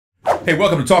Hey,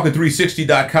 welcome to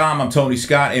Talking360.com. I'm Tony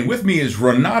Scott, and with me is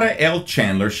Renata L.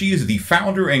 Chandler. She is the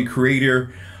founder and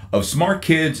creator of Smart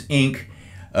Kids Inc.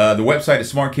 The website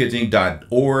is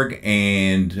smartkidsinc.org,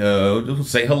 and we'll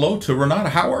say hello to Renata.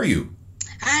 How are you?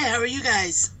 Hi, how are you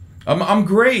guys? I'm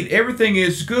great. Everything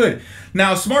is good.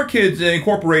 Now, Smart Kids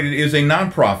Incorporated is a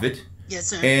nonprofit. Yes,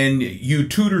 sir. And you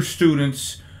tutor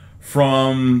students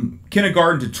from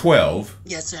kindergarten to 12.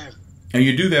 Yes, sir. And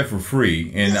you do that for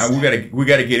free, and yes, we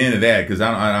gotta get into that because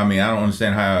I mean I don't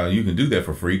understand how you can do that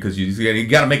for free because you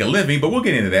got to make a living. But we'll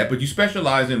get into that. But you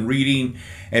specialize in reading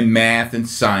and math and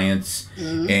science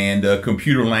and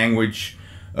computer language,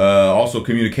 also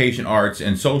communication arts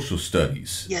and social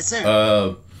studies. Yes,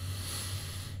 sir.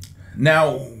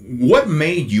 Now, what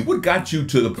got you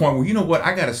to the point where, you know what,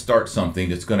 I got to start something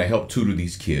that's going to help tutor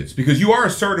these kids? Because you are a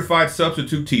certified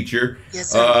substitute teacher. Yes,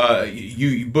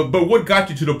 sir. But what got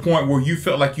you to the point where you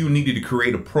felt like you needed to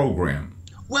create a program?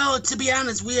 Well, to be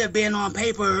honest, we have been on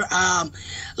paper,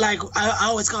 like I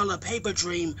always call it a paper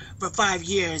dream, for 5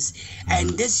 years. And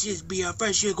this should be our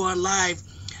first year going live.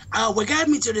 What got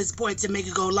me to this point to make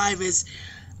it go live is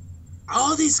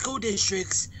all these school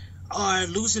districts are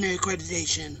losing their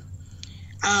accreditation.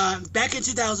 Back in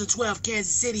 2012,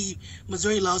 Kansas City,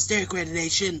 Missouri lost their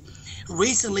accreditation.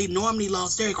 Recently, Normandy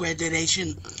lost their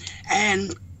accreditation.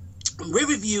 And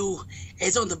Riverview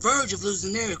is on the verge of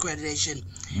losing their accreditation.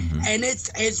 And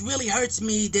it really hurts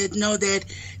me to know that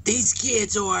these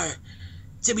kids are,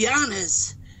 to be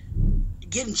honest,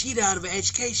 getting cheated out of an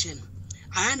education.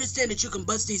 I understand that you can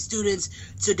bus these students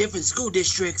to different school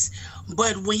districts,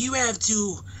 but when you have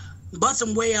to bus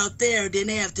them way out there, then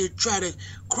they have to try to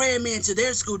cram into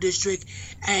their school district,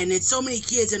 and it's so many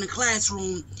kids in the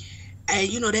classroom, and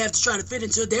they have to try to fit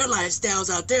into their lifestyles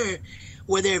out there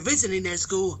where they're visiting their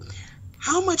school.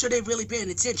 How much are they really paying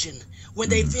attention when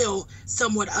they feel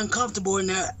somewhat uncomfortable in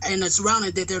a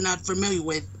surrounding that they're not familiar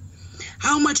with?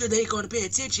 How much are they going to pay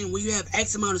attention when you have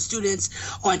X amount of students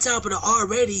on top of the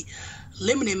already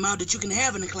limited amount that you can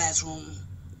have in the classroom?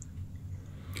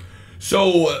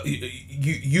 So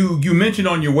you mentioned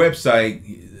on your website,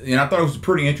 and I thought it was a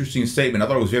pretty interesting statement. I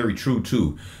thought it was very true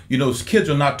too. Kids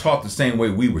are not taught the same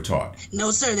way we were taught. No,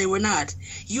 sir, they were not.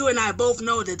 You and I both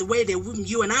know that the way that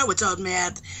you and I were taught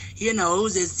math, it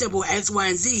was as simple X, Y,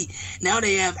 and Z. Now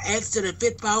they have X to the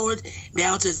 5th power,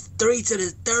 down to 3 to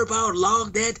the 3rd power,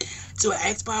 log that to an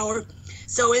X power.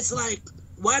 So it's like,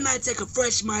 why not take a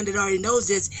fresh mind that already knows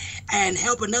this and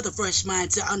help another fresh mind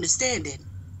to understand it?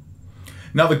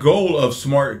 Now, the goal of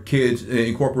Smart Kids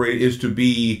Incorporated is to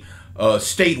be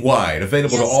statewide,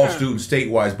 available to all students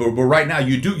statewide. But right now,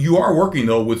 you are working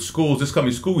though with schools this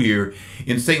coming school year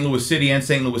in St. Louis City and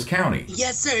St. Louis County.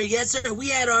 Yes, sir. Yes, sir. We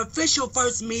had our official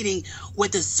first meeting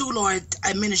with the Tutor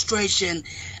administration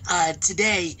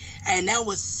today, and that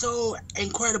was so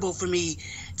incredible for me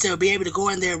to be able to go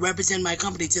in there and represent my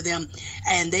company to them,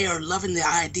 and they are loving the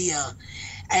idea.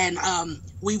 And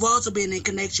we've also been in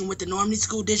connection with the Normandy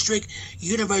School District,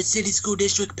 University School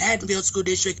District, Pattonville School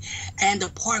District, and the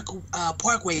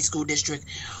Parkway School District.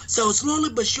 So slowly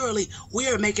but surely, we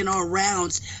are making our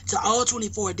rounds to all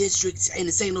 24 districts in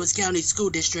the St. Louis County school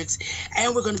districts,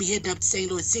 and we're going to be hitting up the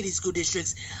St. Louis City school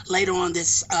districts later on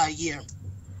this year.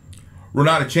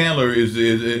 Renata Chandler is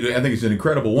I think, is an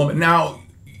incredible woman. Now,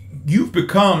 you've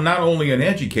become not only an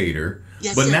educator,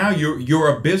 but now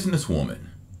you're a businesswoman.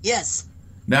 Yes.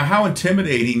 Now, how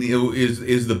intimidating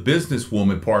is the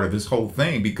businesswoman part of this whole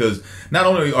thing? Because not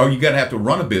only are you going to have to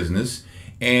run a business,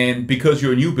 and because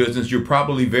you're a new business, you're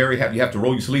probably you have to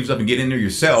roll your sleeves up and get in there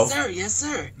yourself. Yes, sir. Yes,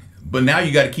 sir. But now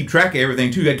you got to keep track of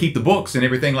everything too. You got to keep the books and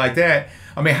everything like that.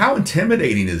 I mean, how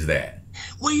intimidating is that?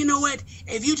 Well, you know what?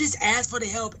 If you just ask for the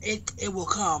help, it will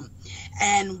come.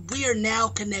 And we are now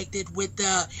connected with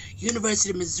the University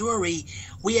of Missouri.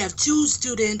 We have 2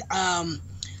 students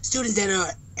that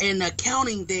are in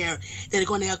accounting there that are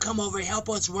going to come over and help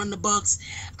us run the books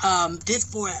this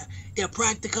for their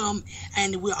practicum,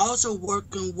 and we're also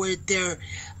working with their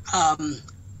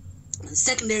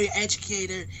secondary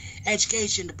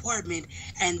education department,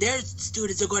 and their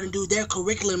students are going to do their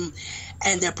curriculum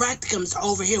and their practicums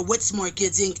over here with Smart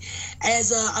Kids Inc.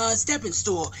 as a stepping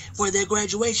stool for their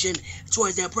graduation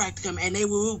towards their practicum, and they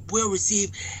will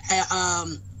receive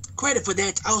credit for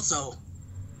that also.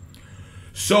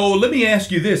 So let me ask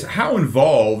you this: how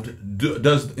involved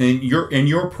does in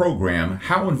your program?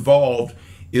 How involved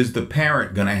is the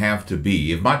parent going to have to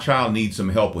be? If my child needs some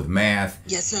help with math,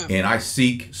 yes, sir, and I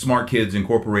seek Smart Kids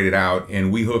Incorporated out, and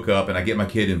we hook up, and I get my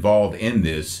kid involved in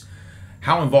this,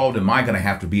 how involved am I going to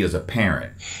have to be as a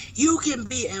parent? You can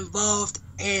be involved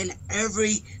in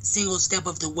every single step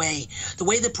of the way. The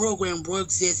way the program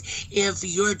works is if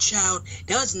your child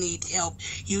does need help,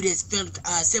 you just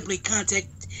simply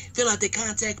fill out the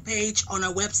contact page on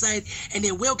our website, and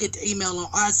then we'll get the email on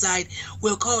our side.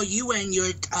 We'll call you and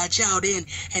your child in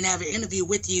and have an interview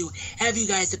with you, have you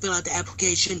guys to fill out the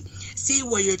application, see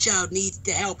where your child needs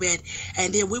the help at,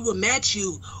 and then we will match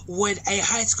you with a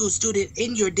high school student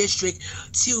in your district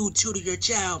to tutor your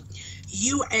child.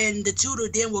 You and the tutor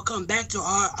then will come back to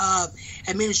our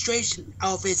administration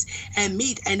office and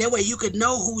meet, and that way you could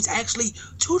know who's actually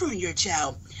tutoring your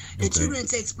child. The tutoring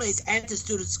takes place at the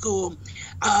student school,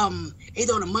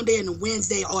 either on a Monday and a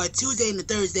Wednesday or a Tuesday and a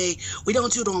Thursday. We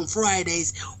don't tutor on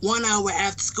Fridays, 1 hour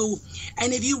after school.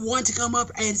 And if you want to come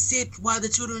up and sit while the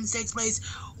tutoring takes place,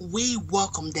 we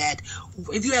welcome that.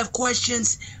 If you have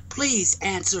questions, please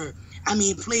answer.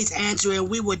 Please answer, and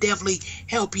we will definitely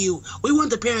help you. We want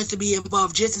the parents to be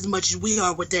involved just as much as we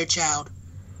are with their child.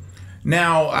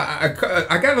 Now, I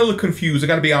got a little confused. I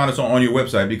got to be honest on your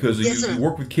website, because you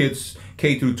work with kids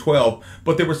K through 12,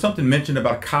 but there was something mentioned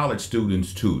about college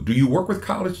students too. Do you work with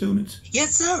college students?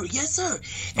 Yes, sir. Yes, sir.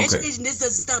 Okay. Education, this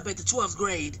doesn't stop at the 12th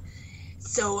grade.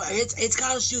 So it's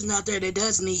college students out there that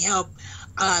does need help,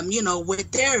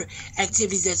 with their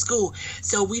activities at school.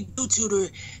 So we do tutor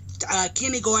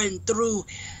kindergarten through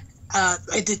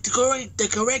the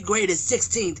correct grade is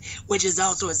 16th, which is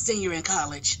also a senior in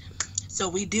college. So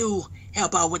we do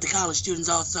help out with the college students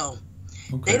also.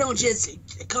 Okay. They don't just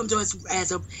come to us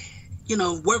as a,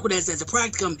 work with us as a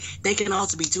practicum. They can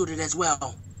also be tutored as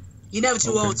well. You're never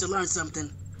too old to learn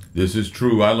something. This is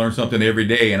true. I learn something every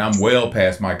day, and I'm well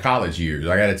past my college years,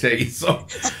 I got to tell you.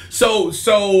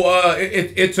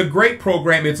 It's a great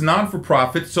program. It's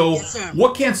non-for-profit. So yes,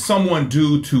 what can someone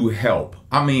do to help?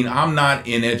 I'm not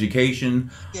in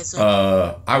education. Yes,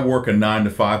 sir. I work a 9 to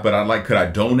 5, but could I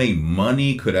donate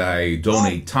money? Could I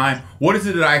donate time? What is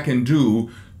it that I can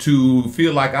do to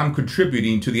feel like I'm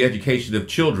contributing to the education of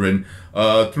children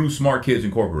through Smart Kids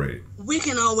Incorporated? We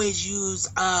can always use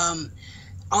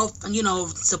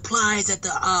supplies at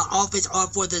the office or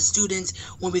for the students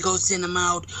when we go send them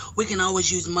out. We can always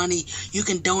use money. You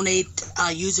can donate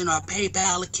using our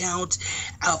PayPal account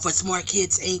for Smart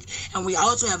Kids Inc. And we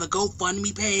also have a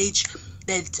GoFundMe page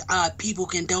that people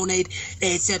can donate.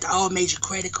 They accept all major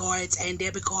credit cards and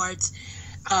debit cards.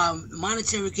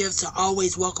 Monetary gifts are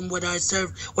always welcome with our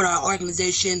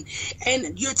organization.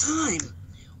 And your time.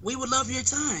 We would love your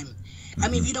time.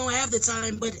 If you don't have the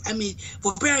time, but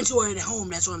for parents who are at home,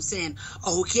 that's what I'm saying,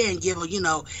 or who can give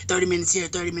 30 minutes here,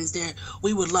 30 minutes there,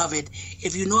 we would love it.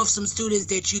 If you know of some students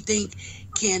that you think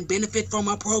can benefit from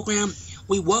our program,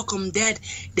 we welcome that.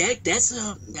 That's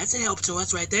a help to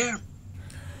us right there.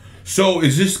 So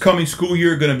is this coming school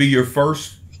year going to be your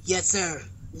first? Yes, sir.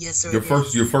 Yes, sir. Your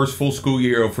first full school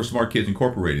year for Smart Kids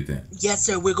Incorporated then? Yes,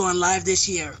 sir. We're going live this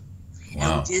year.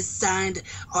 Wow. And we just signed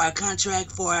our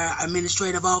contract for our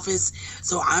administrative office,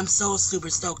 so I'm so super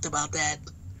stoked about that.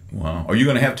 Wow. Are you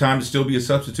going to have time to still be a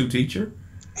substitute teacher?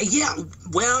 Yeah.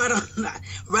 Well, I don't know.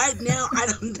 Right now, I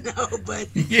don't know, but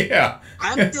yeah,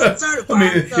 I'm still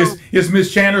certified. Is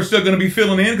Miss Chandler still going to be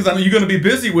filling in? Because I know you're going to be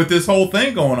busy with this whole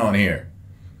thing going on here.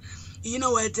 You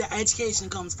know what? The education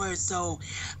comes first, so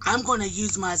I'm going to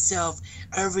use myself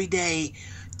every day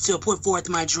to put forth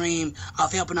my dream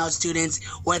of helping out students,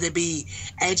 whether it be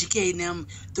educating them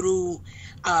through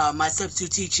my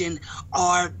substitute teaching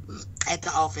or at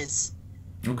the office.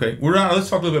 Okay.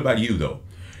 Let's talk a little bit about you, though.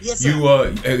 Yes, sir.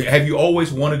 Have you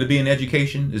always wanted to be in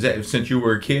education? Is that since you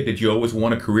were a kid, did you always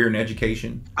want a career in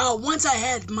education? Once I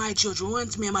had my children,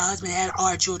 once me and my husband had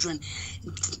our children,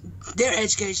 their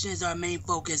education is our main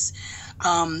focus.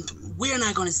 We're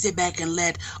not going to sit back and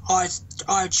let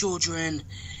our children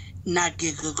not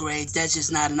get good grades. That's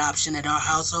just not an option at our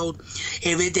household.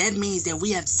 That means that we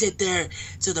have to sit there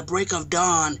to the break of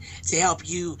dawn to help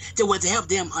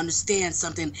them understand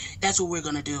something. That's what we're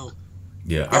gonna do.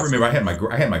 Yeah, I remember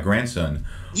I had my grandson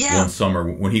one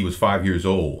summer when he was 5 years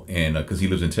old, and because he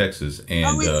lives in Texas,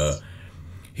 and we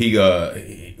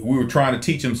were trying to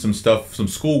teach him some stuff, some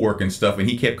schoolwork and stuff, and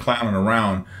he kept clowning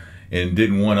around and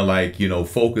didn't want to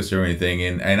focus or anything.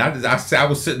 And I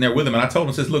was sitting there with him, and I told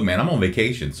him, look, man, I'm on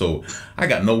vacation, so I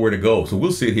got nowhere to go. So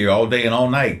we'll sit here all day and all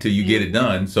night till you get it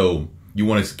done. So you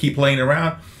want to keep playing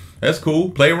around? That's cool.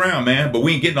 Play around, man. But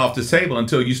we ain't getting off this table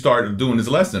until you start doing this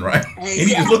lesson, right? And he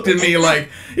just looked at me like,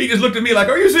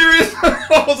 are you serious?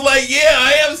 I was like, yeah,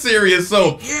 I am serious.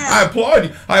 So I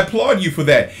applaud you for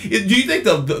that. Do you think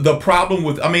the problem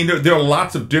with, there are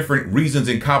lots of different reasons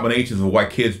and combinations of why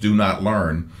kids do not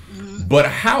learn. But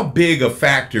how big a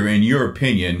factor, in your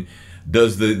opinion,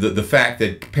 does the fact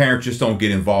that parents just don't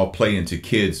get involved play into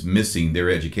kids missing their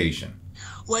education?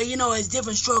 Well, you know, it's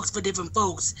different strokes for different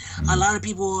folks. A lot of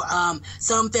people,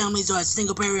 some families are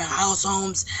single parent house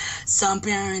homes. Some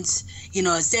parents, you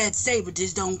know, it's sad to say, but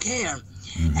just don't care.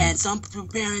 And some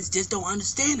parents just don't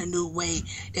understand the new way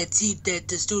that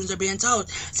the students are being taught.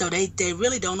 So they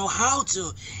really don't know how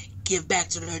to give back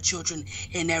to their children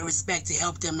in that respect to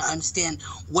help them to understand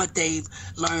what they've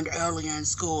learned earlier in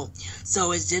school.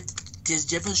 So it's just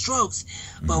different strokes.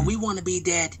 But we want to be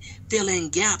that filling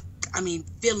gap. I mean,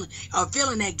 filling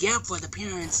that gap for the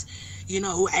parents, you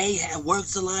know, who A,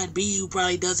 works a lot, B, who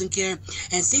probably doesn't care,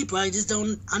 and C, probably just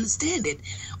don't understand it.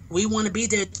 We want to be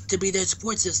there to be their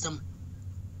support system.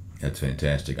 That's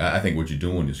fantastic. I think what you're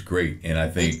doing is great, and I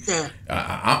think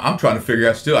I'm trying to figure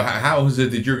out still how is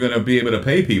it that you're going to be able to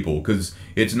pay people, because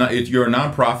you're a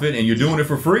nonprofit and you're doing it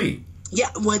for free. Yeah,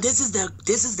 well, this is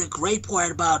the great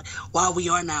part about why we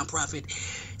are a nonprofit.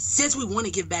 Since we want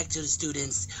to give back to the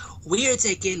students, we are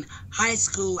taking high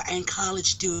school and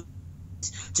college students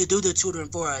to do the tutoring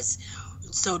for us.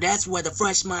 So that's where the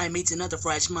fresh mind meets another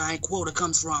fresh mind quota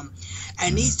comes from.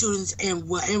 And these students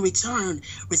will in return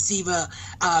receive a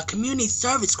community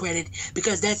service credit,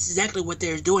 because that's exactly what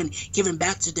they're doing, giving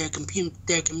back to their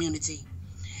community.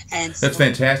 And so, that's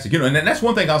fantastic. You know, and that's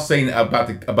one thing I'll say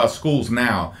about schools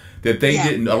now that they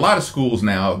didn't. A lot of schools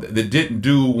now that didn't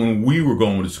do when we were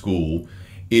going to school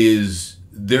is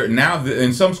there now.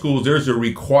 In some schools, there's a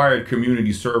required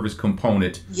community service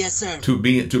component. Yes, sir. To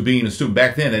being a student.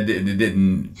 Back then, it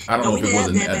didn't. I don't know if it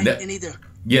wasn't back then either.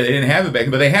 Yeah, they didn't have it back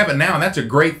then, but they have it now, and that's a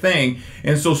great thing.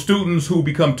 And so students who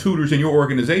become tutors in your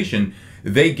organization,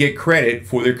 they get credit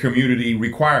for their community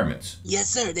requirements. Yes,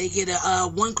 sir. They get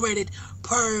 1 credit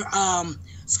per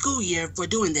school year for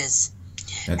doing this.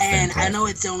 That's and fantastic. I know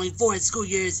it's only 4 school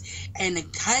years in the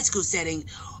high school setting,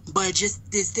 but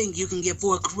just this thing, you can get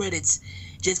 4 credits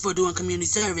just for doing community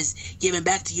service, giving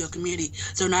back to your community.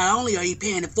 So not only are you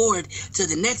paying it forward to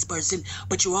the next person,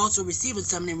 but you're also receiving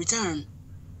something in return.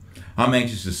 I'm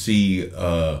anxious to see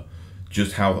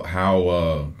just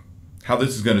how this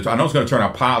is going to. I know it's going to turn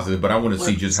out positive, but I want to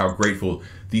see just how grateful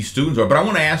these students are. But I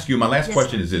want to ask you. My last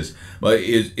question is this: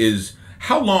 is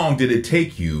how long did it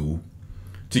take you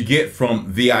to get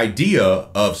from the idea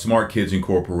of Smart Kids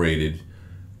Incorporated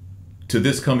to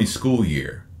this coming school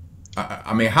year?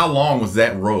 I mean, how long was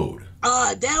that road?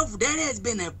 That has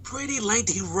been a pretty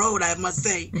lengthy road, I must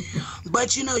say.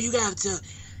 But you know, you got to.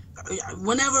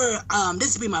 Whenever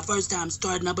this will be my first time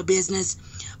starting up a business,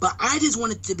 but I just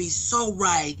wanted to be so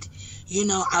right. You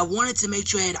know, I wanted to make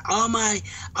sure I had all my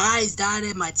I's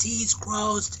dotted, my T's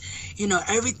crossed, you know,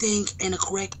 everything in the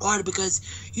correct order, because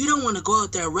you don't want to go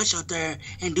out there, rush out there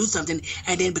and do something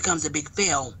and then it becomes a big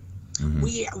fail.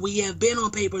 We have been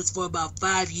on papers for about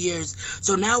 5 years.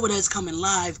 So now with us coming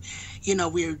live, you know,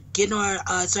 we're getting our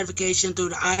certification through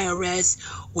the IRS.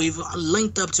 We've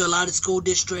linked up to a lot of school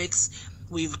districts.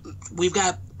 We've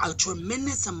got a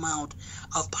tremendous amount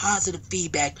of positive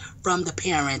feedback from the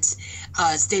parents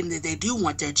stating that they do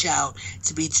want their child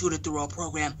to be tutored through our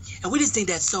program. And we just think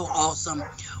that's so awesome.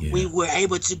 Yeah. We were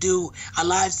able to do a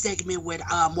live segment with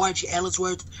Margie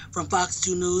Ellisworth from Fox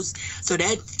 2 News. So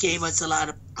that gave us a lot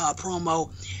of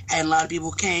promo, and a lot of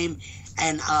people came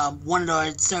and wanted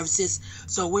our services.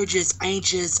 So we're just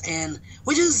anxious, and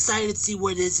we're just excited to see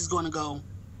where this is going to go.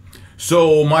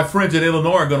 So my friends in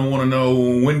Illinois are going to want to know,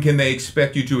 when can they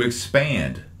expect you to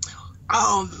expand?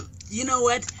 You know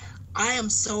what? I am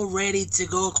so ready to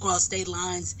go across state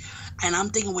lines, and I'm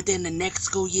thinking within the next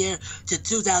school year, to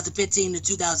 2015 to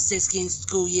 2016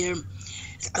 school year.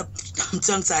 I'm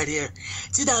tongue-tied here.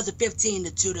 2015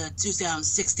 to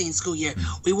 2016 school year,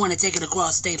 we want to take it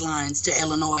across state lines to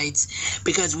Illinois,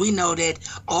 because we know that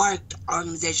our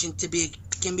organization can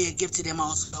be a gift to them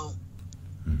also.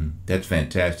 That's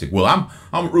fantastic. Well,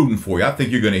 I'm rooting for you. I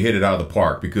think you're going to hit it out of the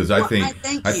park, because I think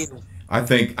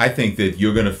that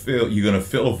you're going to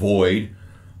fill a void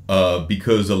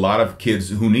because a lot of kids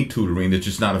who need tutoring, that's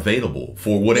just not available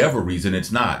for whatever reason.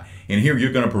 It's not. And here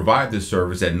you're going to provide this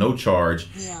service at no charge,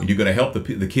 and you're going to help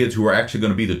the kids who are actually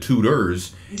going to be the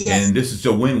tutors. And this is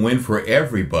a win-win for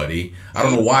everybody. I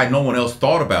don't know why no one else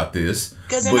thought about this,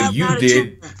 but you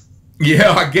did.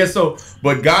 Yeah, I guess so.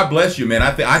 But God bless you, man.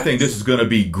 I think this is going to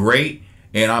be great,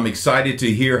 and I'm excited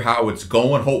to hear how it's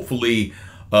going. Hopefully,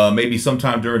 maybe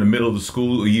sometime during the middle of the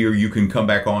school year, you can come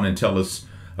back on and tell us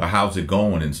how's it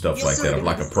going and stuff like that,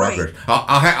 like a progress.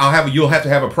 You'll have to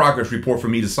have a progress report for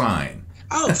me to sign.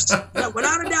 Oh,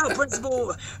 without a doubt,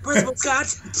 Principal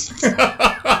Scott.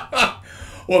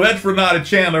 Well, that's Renata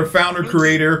Chandler, founder,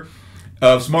 creator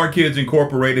of Smart Kids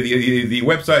Incorporated. The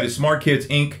website is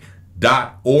smartkidsinc.com.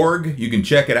 tutoring.org. You can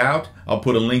check it out. I'll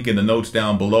put a link in the notes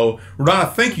down below.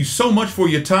 Rodana, thank you so much for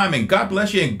your time, and God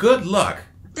bless you, and good luck.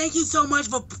 Thank you so much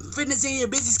for fitting us in your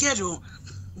busy schedule.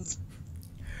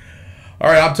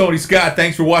 All right, I'm Tony Scott.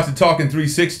 Thanks for watching Talking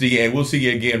 360, and we'll see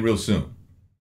you again real soon.